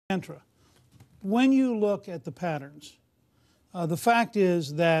mantra. When you look at the patterns, the fact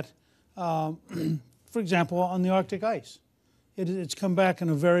is that, for example, on the Arctic ice, it's come back in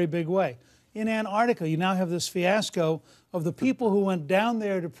a very big way. In Antarctica, you now have this fiasco of the people who went down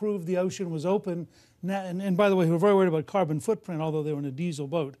there to prove the ocean was open, and by the way, who were very worried about carbon footprint, although they were in a diesel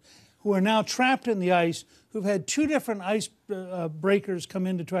boat, who are now trapped in the ice, who've had 2 different ice breakers come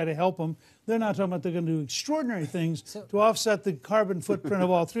in to try to help them. They're not talking about they're going to do extraordinary things to offset the carbon footprint of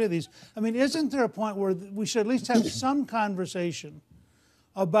all 3 of these. I mean, isn't there a point where we should at least have some conversation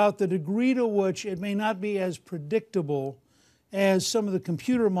about the degree to which it may not be as predictable as some of the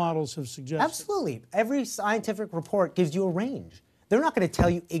computer models have suggested? Absolutely. Every scientific report gives you a range. They're not going to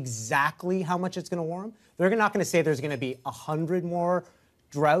tell you exactly how much it's going to warm. They're not going to say there's going to be 100 more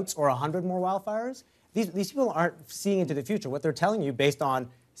droughts or 100 more wildfires. These people aren't seeing into the future. What they're telling you, based on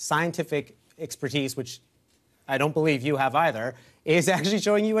scientific expertise, which I don't believe you have either, is actually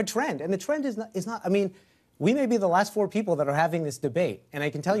showing you a trend. And the trend is not I mean, we may be the last 4 people that are having this debate, and I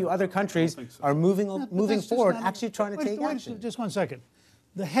can tell you other countries are moving forward, actually trying to take action. Just one second.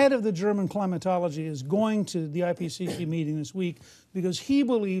 The head of the German climatology is going to the IPCC meeting this week because he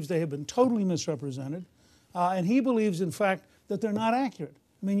believes they have been totally misrepresented, and he believes, in fact, that they're not accurate.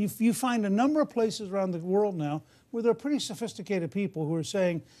 I mean, you find a number of places around the world now where there are pretty sophisticated people who are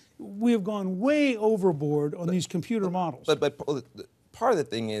saying, we have gone way overboard on these computer models. But part of the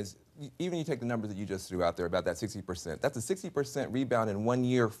thing is, even you take the numbers that you just threw out there about that 60%, that's a 60% rebound in 1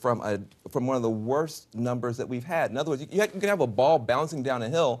 year from one of the worst numbers that we've had. In other words, you can have a ball bouncing down a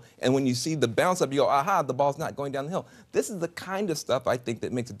hill, and when you see the bounce up, you go, aha, the ball's not going down the hill. This is the kind of stuff I think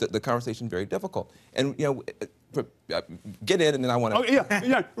that makes the conversation very difficult. And, you know, get in, and then I want to... Oh,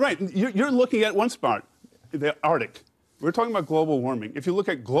 yeah, right. You're looking at one spot, the Arctic. We're talking about global warming. If you look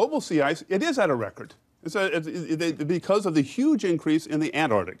at global sea ice, it is at a record. It's because of the huge increase in the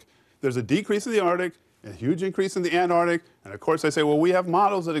Antarctic. There's a decrease in the Arctic, a huge increase in the Antarctic, and of course I say, well, we have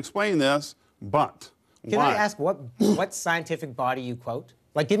models that explain this, but Can why? I ask what scientific body you quote?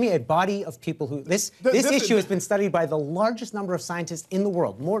 Like, give me a body of people who this issue has been studied by the largest number of scientists in the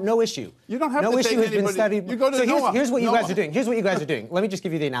world. No issue. You don't have no to issue take has anybody. been studied. You go to so Noah. here's what you Noah. guys are doing. Here's what you guys are doing. Let me just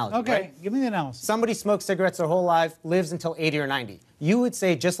give you the analogy. Okay, right? give me the analysis. Somebody smokes cigarettes their whole life, lives until 80 or 90. You would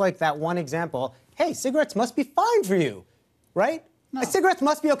say, just like that one example, hey, cigarettes must be fine for you, right? No. Cigarettes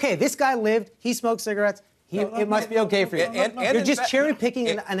must be okay. This guy lived, he smoked cigarettes. It must be okay for you. You're just cherry-picking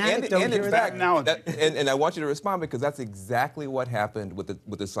an anecdote and here in or fact, there. and I want you to respond because that's exactly what happened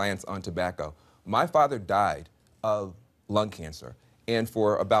with the science on tobacco. My father died of lung cancer, and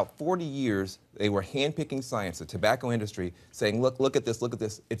for about 40 years, they were handpicking science, the tobacco industry, saying, look at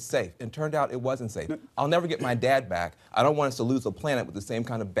this, it's safe. And turned out it wasn't safe. I'll never get my dad back. I don't want us to lose the planet with the same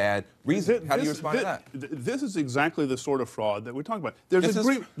kind of bad reason. How do you respond to that? This is exactly the sort of fraud that we're talking about.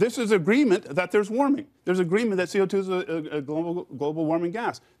 This is agreement that there's warming. There's agreement that CO2 is a global warming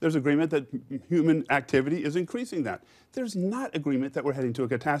gas. There's agreement that human activity is increasing that. There's not agreement that we're heading to a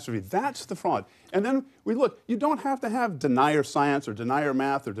catastrophe. That's the fraud. And then we look, you don't have to have denier science or denier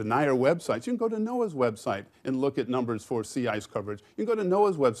math or denier websites. You can go to NOAA's website and look at numbers for sea ice coverage. You can go to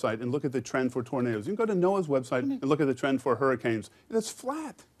NOAA's website and look at the trend for tornadoes. You can go to NOAA's website and look at the trend for hurricanes. That's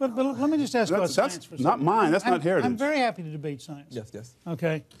flat. But let me just ask about science for a second. Not mine. That's not heritage. I'm very happy to debate science. Yes.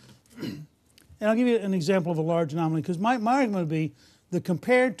 Okay. And I'll give you an example of a large anomaly, because my argument would be that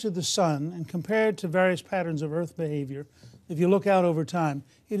compared to the sun and compared to various patterns of Earth behavior, if you look out over time,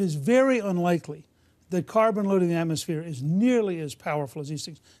 it is very unlikely that carbon load in the atmosphere is nearly as powerful as these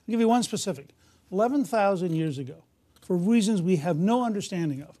things. I'll give you one specific. 11,000 years ago, for reasons we have no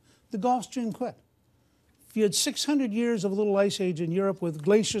understanding of, the Gulf Stream quit. If you had 600 years of a little ice age in Europe with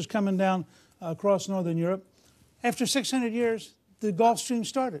glaciers coming down across northern Europe, after 600 years, the Gulf Stream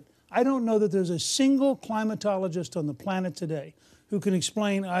started. I don't know that there's a single climatologist on the planet today who can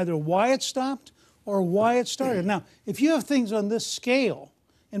explain either why it stopped or why it started. Now, if you have things on this scale,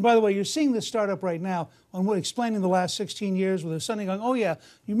 and by the way, you're seeing this start up right now on what explaining the last 16 years where there's something going, oh yeah,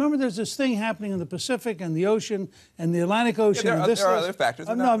 you remember there's this thing happening in the Pacific and the ocean and the Atlantic Ocean. Yeah, there are other factors.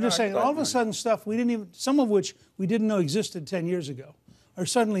 No, I'm just saying, all of a sudden stuff we didn't even, some of which we didn't know existed 10 years ago, are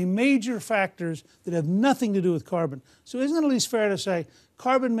suddenly major factors that have nothing to do with carbon. So isn't it at least fair to say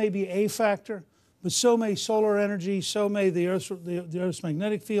carbon may be a factor, but so may solar energy, so may the Earth's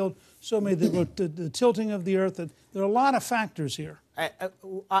magnetic field, so may the tilting of the Earth. There are a lot of factors here.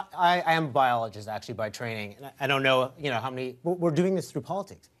 I am a biologist, actually, by training. And I don't know, how many... We're doing this through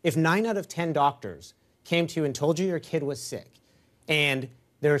politics. If 9 out of 10 doctors came to you and told you your kid was sick and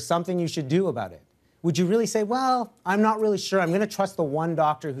there's something you should do about it, would you really say, well, I'm not really sure. I'm going to trust the one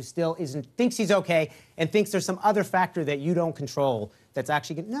doctor who still thinks he's okay and thinks there's some other factor that you don't control that's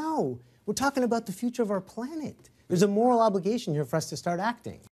actually going to, no, we're talking about the future of our planet. There's a moral obligation here for us to start acting.